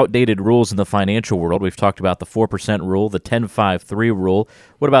of the outdated rules in the financial world. We've talked about the 4% rule, the 10-5-3 rule.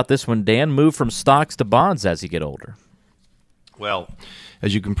 What about this one, Dan? Move from stocks to bonds as you get older. Well,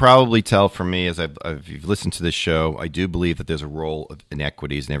 as you can probably tell from me, as you've listened to this show, I do believe that there's a role in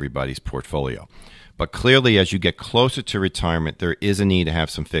equities in everybody's portfolio. But clearly, as you get closer to retirement, there is a need to have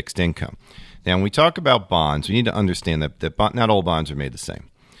some fixed income. Now, when we talk about bonds, we need to understand that not all bonds are made the same.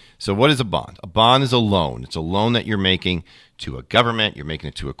 So what is a bond? A bond is a loan. It's a loan that you're making to a government. You're making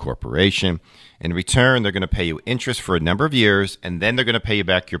it to a corporation. In return, they're going to pay you interest for a number of years, and then they're going to pay you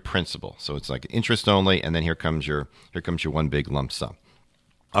back your principal. So it's like interest only, and then here comes your one big lump sum.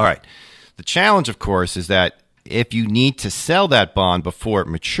 All right. The challenge, of course, is that if you need to sell that bond before it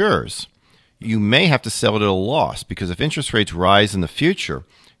matures, you may have to sell it at a loss, because if interest rates rise in the future,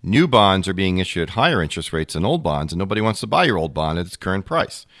 new bonds are being issued at higher interest rates than old bonds, and nobody wants to buy your old bond at its current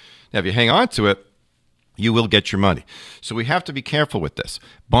price. Now, if you hang on to it, you will get your money. So we have to be careful with this.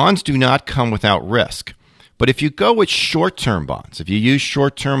 Bonds do not come without risk. But if you go with short-term bonds, if you use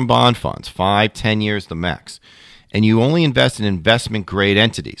short-term bond funds, 5, 10 years the max, and you only invest in investment-grade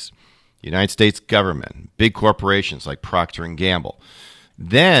entities, United States government, big corporations like Procter & Gamble,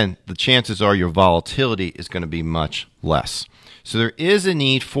 then the chances are your volatility is going to be much less. So there is a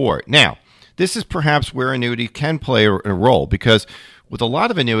need for it. Now, this is perhaps where annuity can play a role, because with a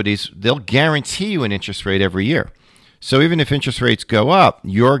lot of annuities, they'll guarantee you an interest rate every year. So even if interest rates go up,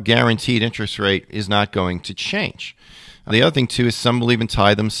 your guaranteed interest rate is not going to change. The other thing, too, is some will even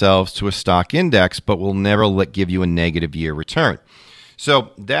tie themselves to a stock index, but will never give you a negative year return.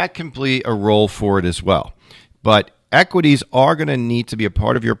 So that can play a role for it as well. But equities are going to need to be a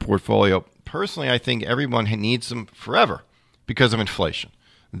part of your portfolio. Personally, I think everyone needs them forever because of inflation.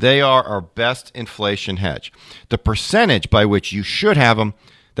 They are our best inflation hedge. The percentage by which you should have them,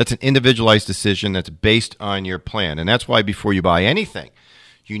 that's an individualized decision that's based on your plan. And that's why before you buy anything,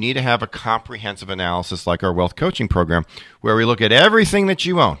 you need to have a comprehensive analysis like our wealth coaching program, where we look at everything that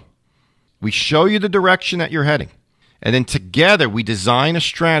you own. We show you the direction that you're heading. And then together we design a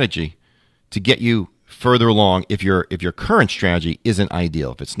strategy to get you further along if your current strategy isn't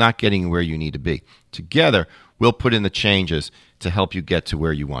ideal, if it's not getting where you need to be. Together, we'll put in the changes to help you get to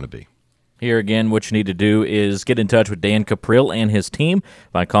where you want to be. Here again, what you need to do is get in touch with Dan Caprill and his team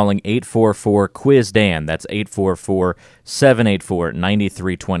by calling 844-QUIZ-DAN. That's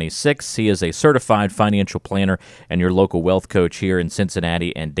 844-784-9326. He is a certified financial planner and your local wealth coach here in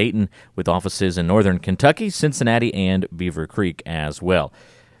Cincinnati and Dayton, with offices in Northern Kentucky, Cincinnati, and Beaver Creek as well.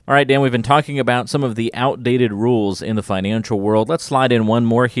 All right, Dan, we've been talking about some of the outdated rules in the financial world. Let's slide in one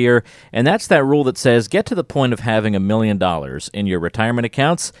more here, and that's that rule that says get to the point of having $1 million in your retirement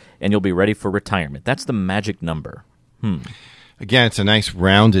accounts, and you'll be ready for retirement. That's the magic number. Again, it's a nice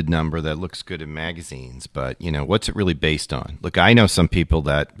rounded number that looks good in magazines, but, what's it really based on? Look, I know some people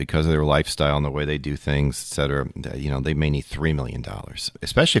that, because of their lifestyle and the way they do things, et cetera, they may need $3 million,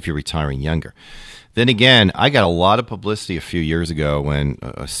 especially if you're retiring younger. Then again, I got a lot of publicity a few years ago when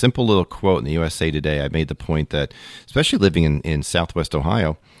a simple little quote in the USA Today, I made the point that, especially living in Southwest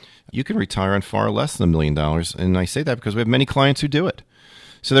Ohio, you can retire on far less than $1 million. And I say that because we have many clients who do it.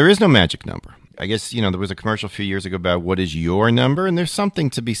 So there is no magic number. I guess, there was a commercial a few years ago about what is your number, and there's something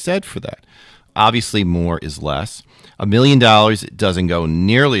to be said for that. Obviously, more is less. $1 million doesn't go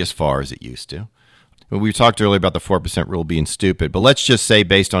nearly as far as it used to. We talked earlier about the 4% rule being stupid, but let's just say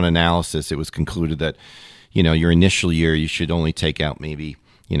based on analysis, it was concluded that, your initial year, you should only take out maybe,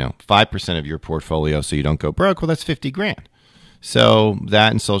 5% of your portfolio so you don't go broke. Well, that's $50,000. So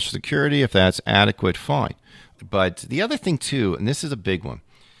that and Social Security, if that's adequate, fine. But the other thing too, and this is a big one,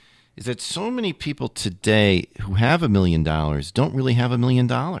 is that so many people today who have $1 million don't really have $1 million.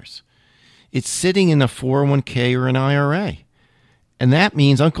 It's sitting in a 401k or an IRA. And that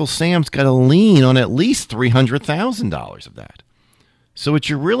means Uncle Sam's got to lean on at least $300,000 of that. So what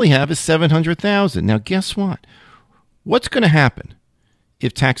you really have is $700,000. Now, guess what? What's going to happen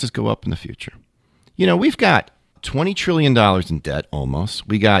if taxes go up in the future? We've got $20 trillion in debt almost.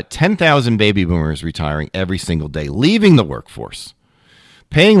 We got 10,000 baby boomers retiring every single day, leaving the workforce,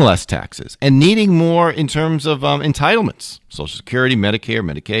 paying less taxes, and needing more in terms of entitlements, Social Security, Medicare,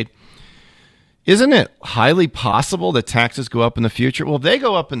 Medicaid. Isn't it highly possible that taxes go up in the future? Well, if they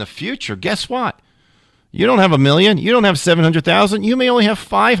go up in the future, guess what? You don't have $1 million. You don't have $700,000. You may only have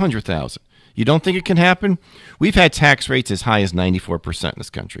 $500,000. You don't think it can happen? We've had tax rates as high as 94% in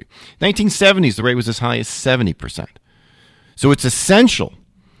this country. 1970s, the rate was as high as 70%. So it's essential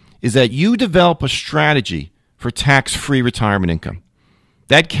is that you develop a strategy for tax-free retirement income.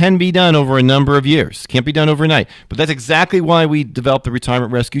 That can be done over a number of years. Can't be done overnight. But that's exactly why we developed the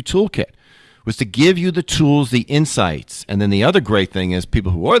Retirement Rescue Toolkit, was to give you the tools, the insights. And then the other great thing is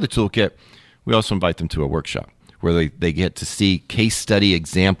people who are the toolkit, we also invite them to a workshop where they get to see case study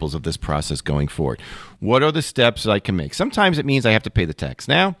examples of this process going forward. What are the steps that I can make? Sometimes it means I have to pay the tax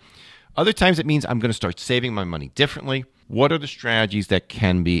now. Other times it means I'm going to start saving my money differently. What are the strategies that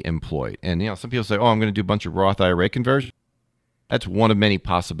can be employed? And some people say, I'm going to do a bunch of Roth IRA conversion. That's one of many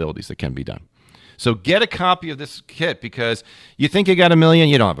possibilities that can be done. So get a copy of this kit because you think you got $1 million,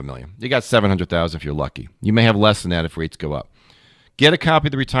 you don't have $1 million. You got $700,000 if you're lucky. You may have less than that if rates go up. Get a copy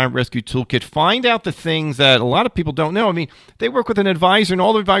of the Retirement Rescue Toolkit. Find out the things that a lot of people don't know. I mean, they work with an advisor, and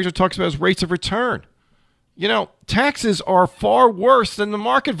all the advisor talks about is rates of return. Taxes are far worse than the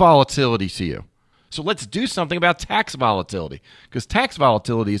market volatility to you. So let's do something about tax volatility, because tax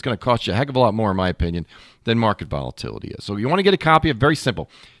volatility is going to cost you a heck of a lot more, in my opinion, than market volatility is. So you want to get a copy of it, very simple.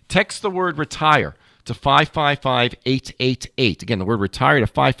 Text the word retire to 555-888. Again, the word retire to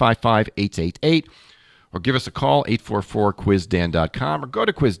 555-888. Or give us a call, 844-QUIZDAN.com, or go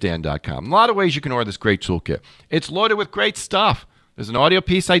to QuizDan.com. A lot of ways you can order this great toolkit. It's loaded with great stuff. There's an audio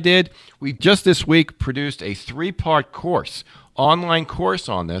piece I did. We just this week produced a 3-part course, online course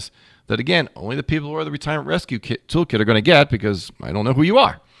on this, that again, only the people who are the Retirement Rescue Toolkit are going to get, because I don't know who you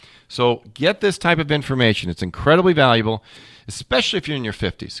are. So get this type of information. It's incredibly valuable, especially if you're in your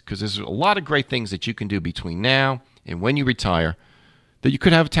 50s, because there's a lot of great things that you can do between now and when you retire that you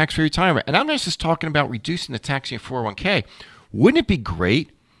could have a tax-free retirement. And I'm not just talking about reducing the tax in your 401k. Wouldn't it be great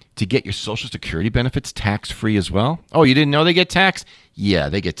to get your Social Security benefits tax-free as well? Oh, you didn't know they get taxed? Yeah,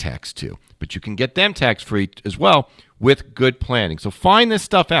 they get taxed too. But you can get them tax-free as well with good planning. So find this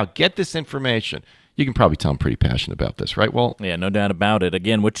stuff out. Get this information. You can probably tell I'm pretty passionate about this, right, Walt? Yeah, no doubt about it.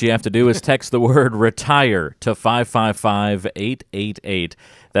 Again, what you have to do is text the word retire to 555-888.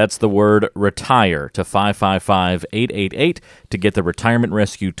 That's the word retire to 555-888 to get the Retirement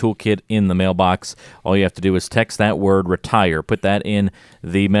Rescue Toolkit in the mailbox. All you have to do is text that word retire. Put that in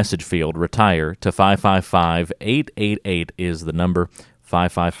the message field, retire to 555-888 is the number.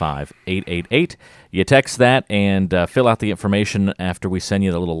 555-888. You text that and fill out the information after we send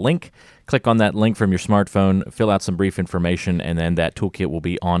you the little link. Click on that link from your smartphone, fill out some brief information, and then that toolkit will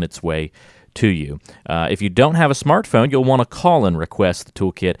be on its way to you. If you don't have a smartphone, you'll want to call and request the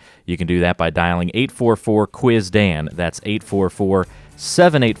toolkit. You can do that by dialing 844-QUIZ-DAN. That's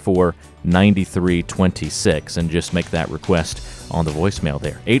 844-784-9326, and just make that request on the voicemail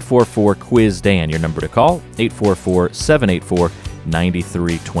there. 844-QUIZ-DAN, your number to call,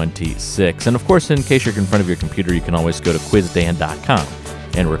 844-784-9326. And of course, in case you're in front of your computer, you can always go to quizdan.com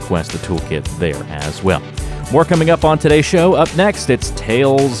and request the toolkit there as well. More coming up on today's show. Up next, it's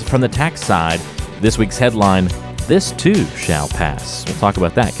Tales from the Tax Side. This week's headline, This Too Shall Pass. We'll talk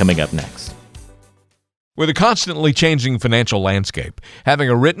about that coming up next. With a constantly changing financial landscape, having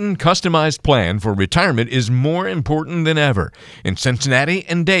a written, customized plan for retirement is more important than ever. In Cincinnati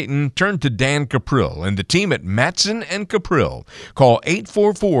and Dayton, turn to Dan Caprill and the team at Matson and Caprill. Call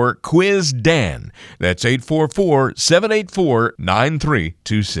 844-QUIZ-DAN. That's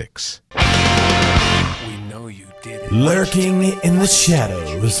 844-784-9326. Lurking in the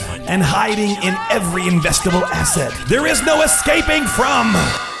shadows and hiding in every investable asset, there is no escaping from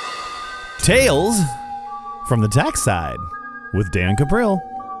Tales from the Tax Side with Dan Caprill.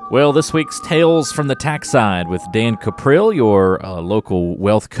 Well, this week's Tales from the Tax Side with Dan Caprill, your local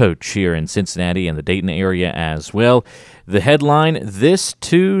wealth coach here in Cincinnati and the Dayton area as well. The headline, This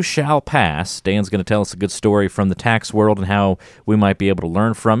Too Shall Pass. Dan's going to tell us a good story from the tax world and how we might be able to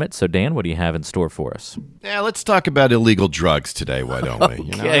learn from it. So, Dan, what do you have in store for us? Yeah, let's talk about illegal drugs today, why don't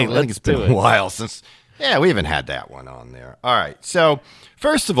we? Okay, I think it's been a while since... Yeah, we haven't had that one on there. All right. So,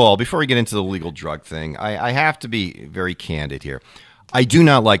 first of all, before we get into the legal drug thing, I have to be very candid here. I do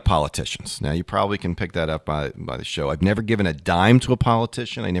not like politicians. Now, you probably can pick that up by the show. I've never given a dime to a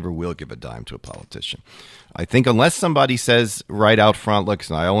politician. I never will give a dime to a politician. I think unless somebody says right out front,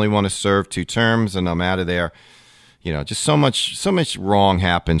 look, I only want to serve 2 terms and I'm out of there. You know, just so much wrong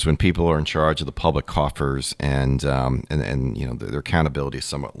happens when people are in charge of the public coffers, and you know, their accountability is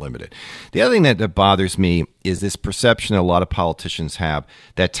somewhat limited. The other thing that bothers me is this perception that a lot of politicians have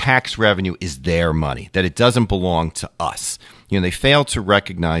that tax revenue is their money, that it doesn't belong to us. You know, they fail to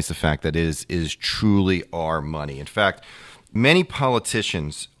recognize the fact that it is truly our money. In fact, many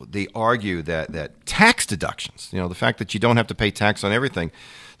politicians, they argue that tax deductions, you know, the fact that you don't have to pay tax on everything,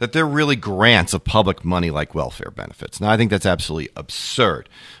 that they're really grants of public money like welfare benefits. Now, I think that's absolutely absurd.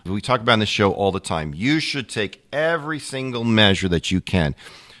 We talk about in this show all the time. You should take every single measure that you can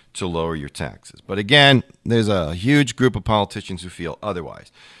to lower your taxes. But again, there's a huge group of politicians who feel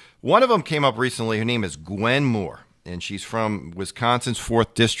otherwise. One of them came up recently. Her name is Gwen Moore, and she's from Wisconsin's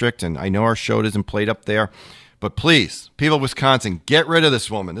 4th District, and I know our show isn't played up there, but please, people of Wisconsin, get rid of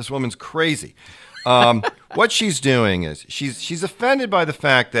this woman. This woman's crazy. What she's doing is she's offended by the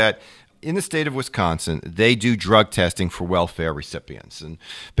fact that in the state of Wisconsin, they do drug testing for welfare recipients. And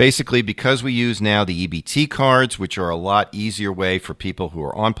basically, because we use now the EBT cards, which are a lot easier way for people who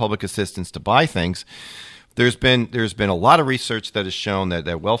are on public assistance to buy things, there's been a lot of research that has shown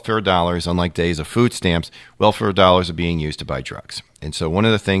that welfare dollars, unlike days of food stamps, welfare dollars are being used to buy drugs. And so one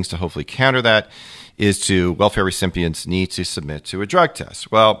of the things to hopefully counter that is to welfare recipients need to submit to a drug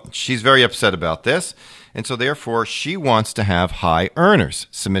test. Well, she's very upset about this, and so therefore she wants to have high earners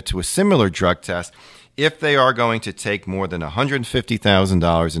submit to a similar drug test if they are going to take more than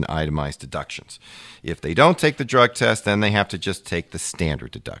 $150,000 in itemized deductions. If they don't take the drug test, then they have to just take the standard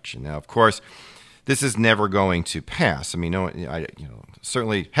deduction. Now, of course, this is never going to pass. I mean,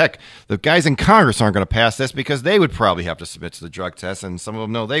 certainly, heck, the guys in Congress aren't going to pass this because they would probably have to submit to the drug test, and some of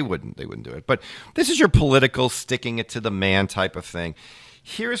them know they wouldn't do it. But this is your political sticking it to the man type of thing.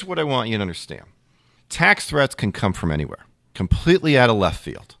 Here's what I want you to understand. Tax threats can come from anywhere, completely out of left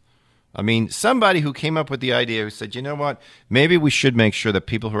field. I mean, somebody who came up with the idea who said, you know what, maybe we should make sure that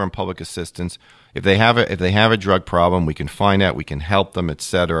people who are in public assistance, if they have a drug problem, we can find out, we can help them,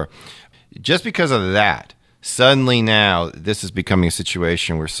 etc. Just because of that, suddenly now this is becoming a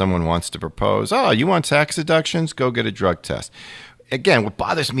situation where someone wants to propose, oh, you want tax deductions? Go get a drug test. Again, what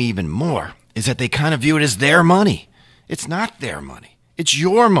bothers me even more is that they kind of view it as their money. It's not their money. It's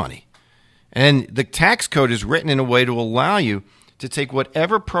your money. And the tax code is written in a way to allow you to take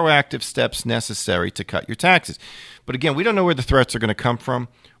whatever proactive steps necessary to cut your taxes. But again, we don't know where the threats are going to come from.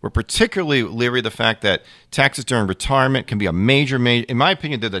 We're particularly leery of the fact that taxes during retirement can be a major, in my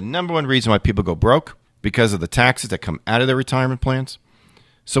opinion, they're the number one reason why people go broke, because of the taxes that come out of their retirement plans.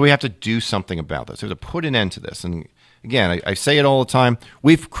 So we have to do something about this. We have to put an end to this. And again, I say it all the time.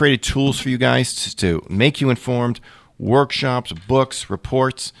 We've created tools for you guys to make you informed, workshops, books,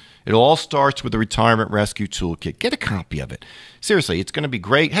 reports. It all starts with the Retirement Rescue Toolkit. Get a copy of it. Seriously, it's going to be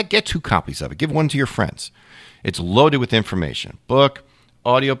great. Heck, get 2 copies of it. Give one to your friends. It's loaded with information. Book,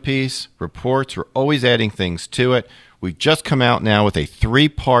 audio piece, reports. We're always adding things to it. We've just come out now with a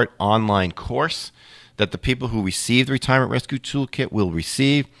 3-part online course that the people who receive the Retirement Rescue Toolkit will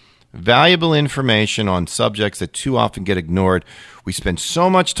receive. Valuable information on subjects that too often get ignored. We spend so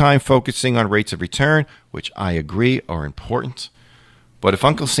much time focusing on rates of return, which I agree are important. But if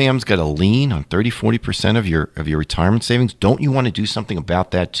Uncle Sam's got a lien on 30-40% of your retirement savings, don't you want to do something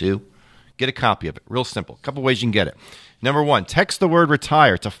about that too? Get a copy of it. Real simple. A couple ways you can get it. Number 1, text the word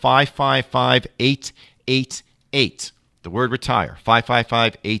retire to 555-888. The word retire,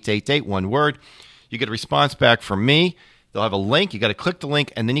 555-888, one word. You get a response back from me. They'll have a link. You got to click the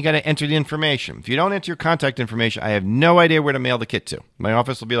link, and then you got to enter the information. If you don't enter your contact information, I have no idea where to mail the kit to. My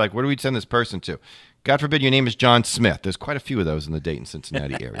office will be like, where do we send this person to? God forbid your name is John Smith. There's quite a few of those in the Dayton,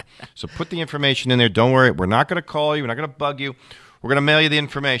 Cincinnati area. So put the information in there. Don't worry. We're not going to call you. We're not going to bug you. We're going to mail you the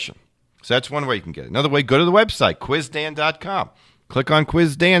information. So that's one way you can get it. Another way, go to the website, quizdan.com. Click on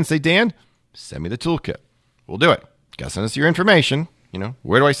Quiz Dan. Say, Dan, send me the toolkit. We'll do it. Got to send us your information.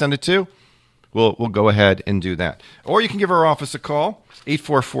 Where do I send it to? We'll go ahead and do that. Or you can give our office a call,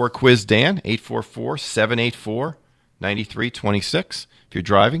 844-QUIZ-DAN, 844-784-9326. If you're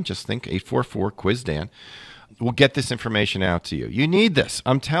driving, just think 844-QUIZ-DAN. We'll get this information out to you. You need this.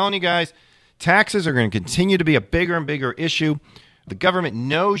 I'm telling you guys, taxes are going to continue to be a bigger and bigger issue. The government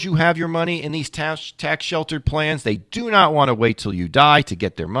knows you have your money in these tax-sheltered plans. They do not want to wait till you die to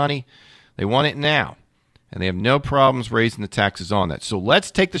get their money. They want it now. And they have no problems raising the taxes on that. So let's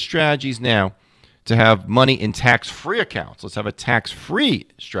take the strategies now to have money in tax-free accounts. Let's have a tax-free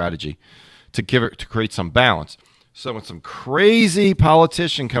strategy to create some balance. So when some crazy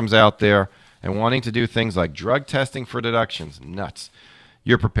politician comes out there and wanting to do things like drug testing for deductions, nuts,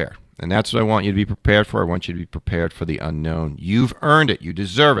 you're prepared. And that's what I want you to be prepared for. I want you to be prepared for the unknown. You've earned it. You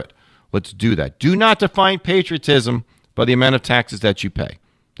deserve it. Let's do that. Do not define patriotism by the amount of taxes that you pay.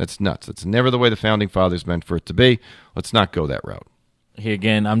 That's nuts. That's never the way the Founding Fathers meant for it to be. Let's not go that route. Here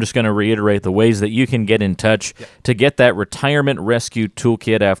again, I'm just going to reiterate the ways that you can get in touch to get that Retirement Rescue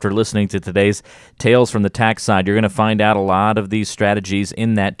Toolkit after listening to today's Tales from the Tax Side. You're going to find out a lot of these strategies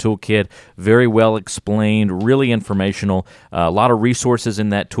in that toolkit. Very well explained, really informational. A lot of resources in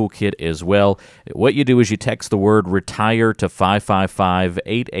that toolkit as well. What you do is you text the word retire to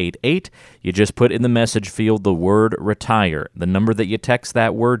 555-888. You just put in the message field the word retire. The number that you text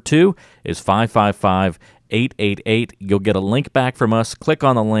that word to is 555-888. You'll get a link back from us. Click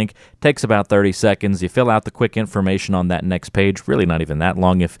on the link. Takes about 30 seconds. You fill out the quick information on that next page. Really not even that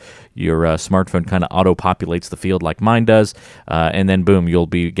long if your smartphone kind of auto-populates the field like mine does. And then, boom, you'll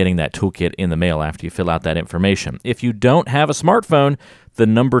be getting that toolkit in the mail after you fill out that information. If you don't have a smartphone, the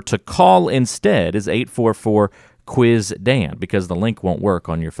number to call instead is 844-QUIZ-DAN, because the link won't work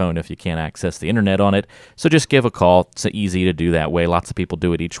on your phone if you can't access the internet on it. So just give a call. It's easy to do that way. Lots of people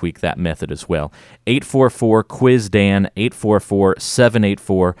do it each week, that method as well. 844-QUIZ-DAN,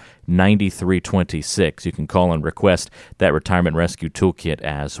 844-784-9326. You can call and request that Retirement Rescue Toolkit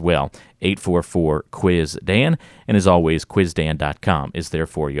as well. 844-QUIZ-DAN, and as always, quizdan.com is there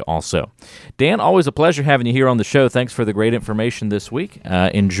for you also. Dan, always a pleasure having you here on the show. Thanks for the great information this week.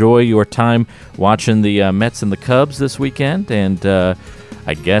 Enjoy your time watching the Mets and the Cubs this weekend, and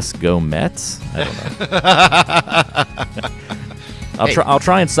I guess go Mets? I don't know. I'll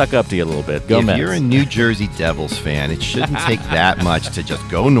try and suck up to you a little bit. Go Mets. If you're a New Jersey Devils fan, it shouldn't take that much to just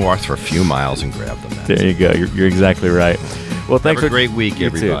go north for a few miles and grab the Mets. There you go. You're exactly right. Well, thanks. Have a great week,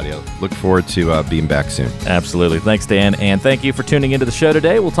 everybody. I look forward to being back soon. Absolutely. Thanks, Dan. And thank you for tuning into the show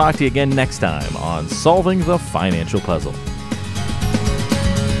today. We'll talk to you again next time on Solving the Financial Puzzle.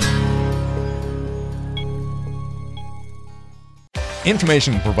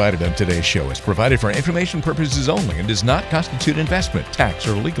 Information provided on today's show is provided for information purposes only and does not constitute investment, tax,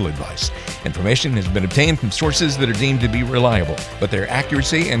 or legal advice. Information has been obtained from sources that are deemed to be reliable, but their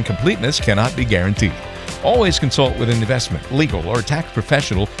accuracy and completeness cannot be guaranteed. Always consult with an investment, legal, or tax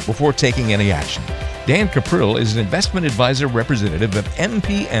professional before taking any action. Dan Caprill is an investment advisor representative of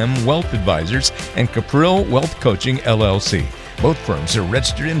MPM Wealth Advisors and Caprill Wealth Coaching, LLC. Both firms are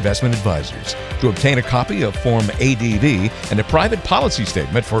registered investment advisors. To obtain a copy of Form ADV and a private policy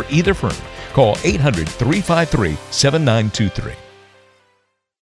statement for either firm, call 800-353-7923.